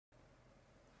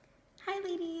Hi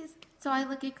ladies! So I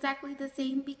look exactly the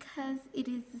same because it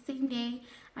is the same day.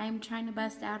 I am trying to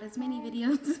bust out as many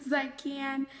videos as I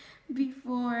can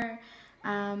before,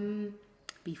 um,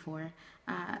 before,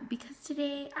 because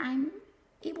today I'm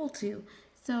able to.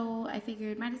 So I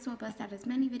figured might as well bust out as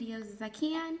many videos as I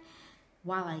can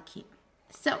while I can.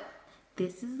 So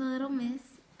this is little Miss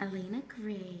Elaina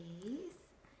Grace.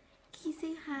 Can you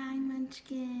say hi,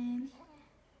 Munchkin?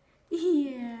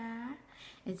 Yeah.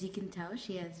 As you can tell,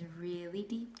 she has really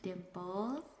deep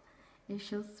dimples. And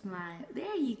she'll smile.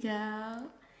 There you go.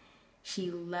 She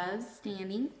loves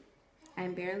standing.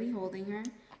 I'm barely holding her.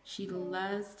 She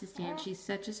loves to stand. She's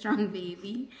such a strong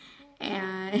baby.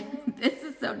 And this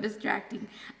is so distracting.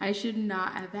 I should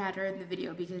not have had her in the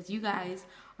video because you guys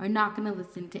are not going to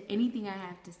listen to anything I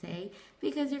have to say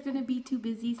because you're going to be too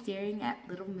busy staring at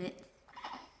little mitts.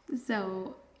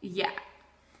 So, yeah.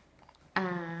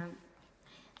 Um,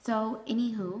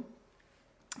 anywho,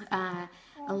 uh,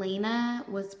 Elaina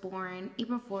was born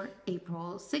April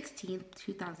 16th,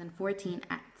 2014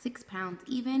 at 6 pounds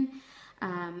even,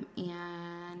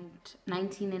 and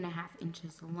 19 and a half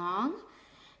inches long.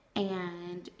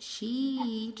 And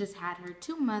she just had her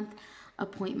 2-month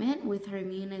appointment with her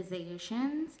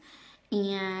immunizations,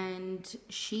 and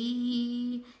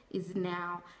she is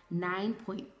now 9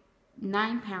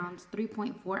 pounds,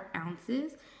 3.4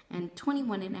 ounces, and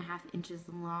 21 and a half inches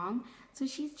long. So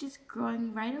she's just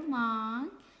growing right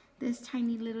along, this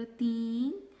tiny little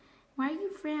thing. Why are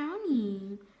you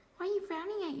frowning? Why are you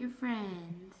frowning at your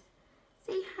friends?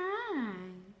 Say hi.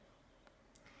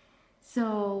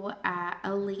 So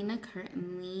Elaina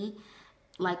currently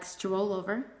likes to roll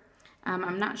over.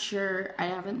 I'm not sure. I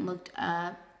haven't looked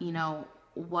up,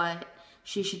 what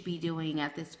she should be doing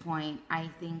at this point. I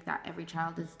think that every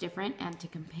child is different, and to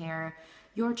compare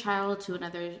your child to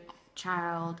another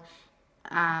child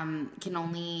can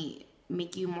only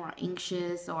make you more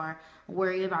anxious or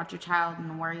worry about your child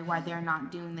and worry why they're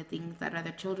not doing the things that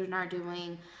other children are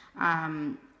doing.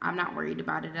 I'm not worried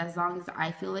about it. As long as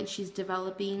I feel like she's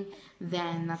developing,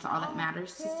 then that's all that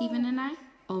matters to Steven and I.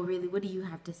 Oh, really? What do you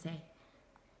have to say?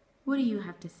 What do you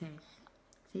have to say?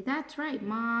 Say, that's right,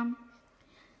 Mom.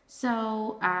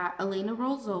 So Elaina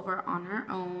rolls over on her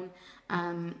own.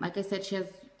 Like I said, she's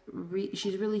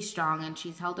really strong, and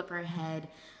she's held up her head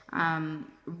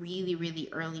really, really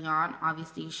early on.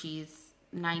 Obviously, she's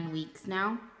 9 weeks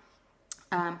now.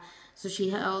 So she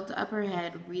held up her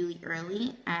head really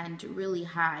early and really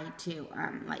high too,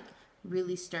 like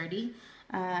really sturdy.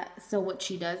 So what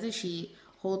she does is she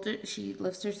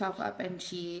lifts herself up and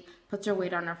she puts her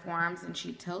weight on her forearms and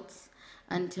she tilts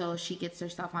until she gets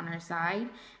herself on her side,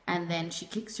 and then she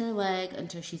kicks her leg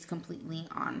until she's completely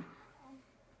on.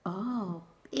 Oh,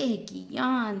 big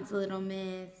yawns, little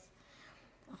miss.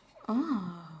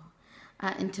 Oh,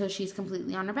 until she's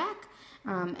completely on her back.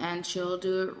 And she'll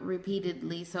do it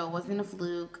repeatedly, so it wasn't a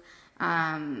fluke.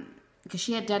 Because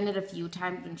she had done it a few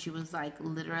times when she was like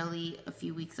literally a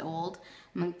few weeks old.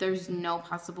 I'm like, there's no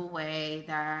possible way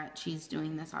that she's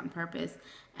doing this on purpose.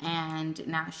 And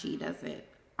now she does it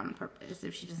on purpose.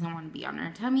 If she doesn't want to be on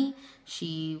her tummy,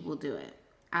 she will do it.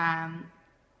 And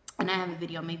I have a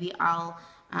video. Maybe I'll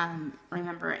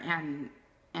remember and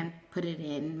put it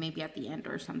in maybe at the end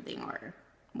or something or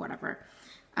whatever.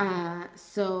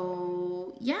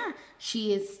 So yeah,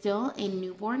 she is in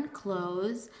newborn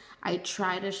clothes. I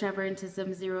try to shove her into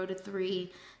some 0 to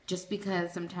 3 just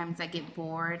because sometimes I get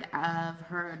bored of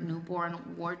her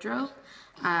newborn wardrobe.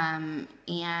 And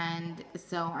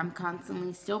so I'm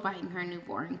constantly still buying her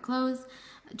newborn clothes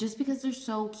just because they're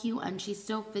so cute and she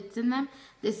still fits in them.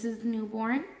 This is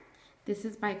newborn. This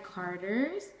is by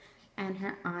Carter's, and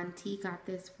her auntie got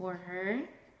this for her.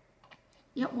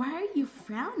 Yeah, why are you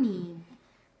frowning?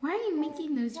 Why are you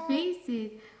making those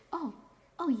faces? Oh,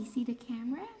 you see the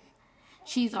camera?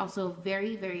 She's also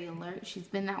very, very alert. She's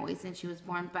been that way since she was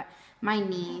born. But my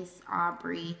niece,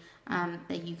 Aubrey,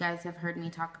 that you guys have heard me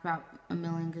talk about a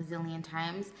million gazillion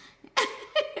times,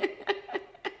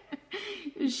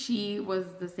 she was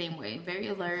the same way. Very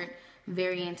alert,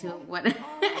 very into what...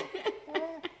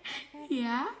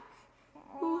 Yeah?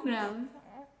 What else?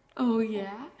 Oh,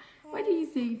 yeah? What are you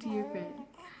saying to your friend?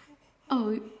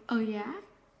 Oh, yeah?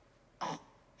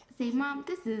 Say, Mom,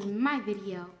 this is my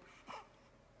video.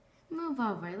 Move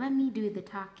over. Let me do the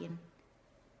talking.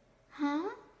 Huh?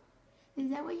 Is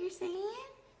that what you're saying?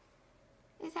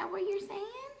 Is that what you're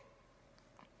saying?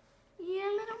 Yeah,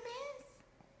 little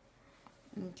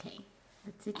miss? Okay.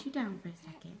 Let's sit you down for a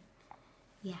second.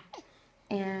 Yeah.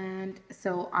 And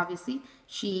so, obviously,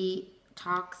 she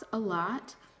talks a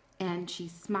lot, and she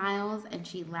smiles, and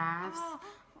she laughs.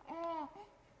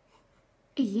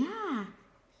 Yeah.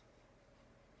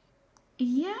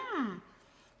 Yeah.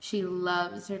 She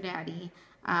loves her daddy.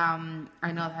 I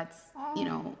know that's, you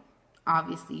know,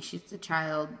 obviously she's a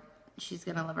child. She's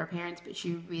going to love her parents, but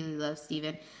she really loves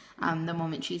Steven. The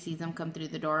moment she sees him come through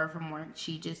the door from work,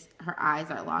 her eyes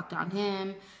are locked on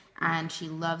him, and she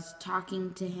loves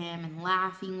talking to him and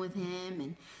laughing with him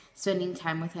and spending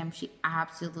time with him. She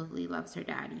absolutely loves her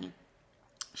daddy.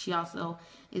 She also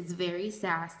is very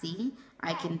sassy.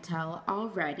 I can tell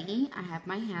already. I have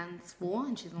my hands full,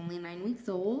 and she's only 9 weeks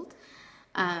old.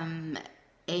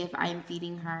 If I'm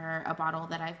feeding her a bottle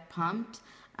that I've pumped,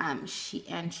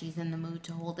 she's in the mood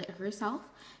to hold it herself,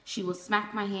 she will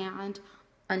smack my hand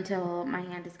until my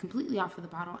hand is completely off of the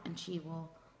bottle, and she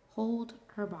will hold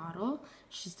her bottle.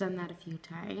 She's done that a few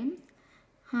times.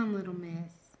 Huh, little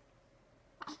miss?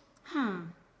 Huh?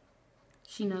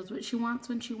 She knows what she wants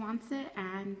when she wants it,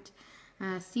 and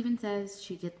Steven says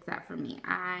she gets that from me.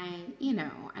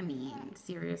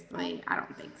 Seriously, I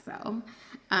don't think so.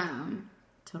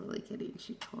 Totally kidding.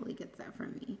 She totally gets that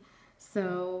from me.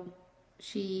 So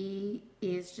she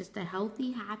is just a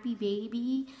healthy, happy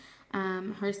baby.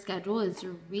 Her schedule is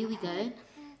really good.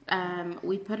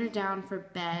 We put her down for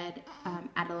bed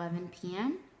at 11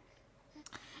 p.m.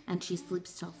 and she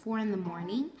sleeps till 4 in the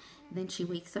morning. Then she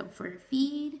wakes up for a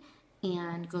feed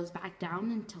and goes back down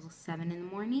until 7 in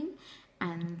the morning.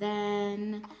 And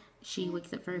then she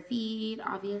wakes up for a feed,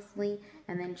 obviously,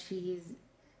 and then she's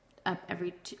up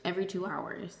every 2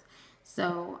 hours.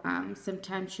 So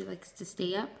sometimes she likes to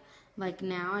stay up. Like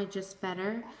now, I just fed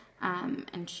her,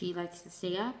 and she likes to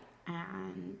stay up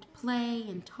and play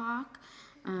and talk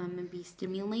and be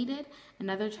stimulated.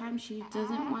 And other times she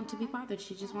doesn't want to be bothered.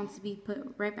 She just wants to be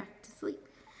put right back to sleep.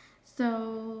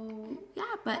 So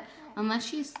yeah, but unless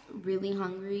she's really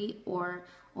hungry or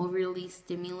overly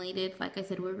stimulated, like I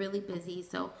said, we're really busy,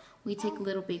 so we take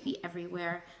little baby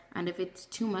everywhere. And if it's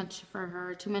too much for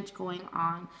her, too much going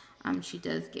on, she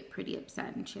does get pretty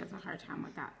upset, and she has a hard time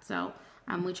with that. So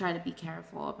we try to be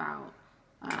careful about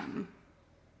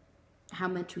how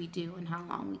much we do and how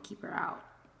long we keep her out.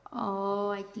 Oh,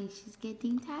 I think she's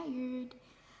getting tired.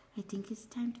 I think it's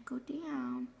time to go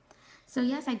down. So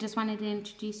yes, I just wanted to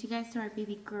introduce you guys to our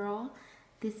baby girl.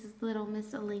 This is little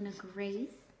Miss Elaina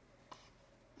Grace,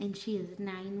 and she is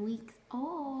 9 weeks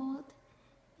old.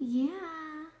 Yeah.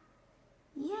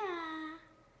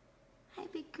 Hi,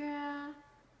 big girl.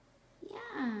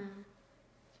 Yeah.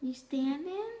 You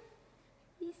standing?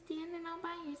 You standing all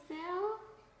by yourself?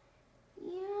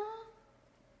 Yeah.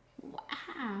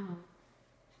 Wow.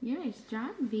 You're a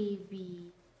strong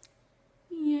baby.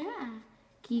 Yeah.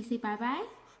 Can you say bye-bye?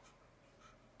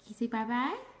 Can you say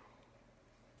bye-bye?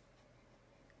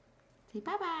 Say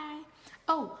bye-bye.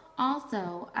 Oh,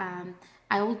 also,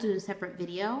 I will do a separate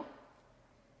video,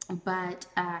 but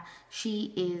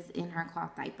she is in her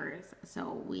cloth diapers,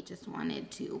 so we just wanted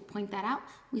to point that out.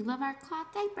 We love our cloth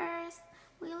diapers.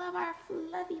 We love our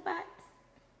fluffy butts.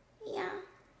 Yeah,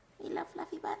 we love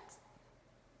fluffy butts.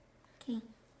 Okay,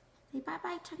 say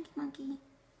bye-bye, chunky monkey.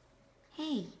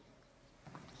 Hey,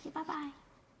 say bye-bye.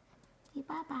 Say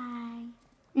bye-bye.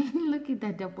 Look at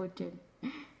that double chin.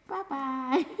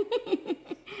 Bye-bye.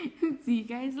 See you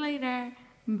guys later.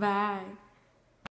 Bye.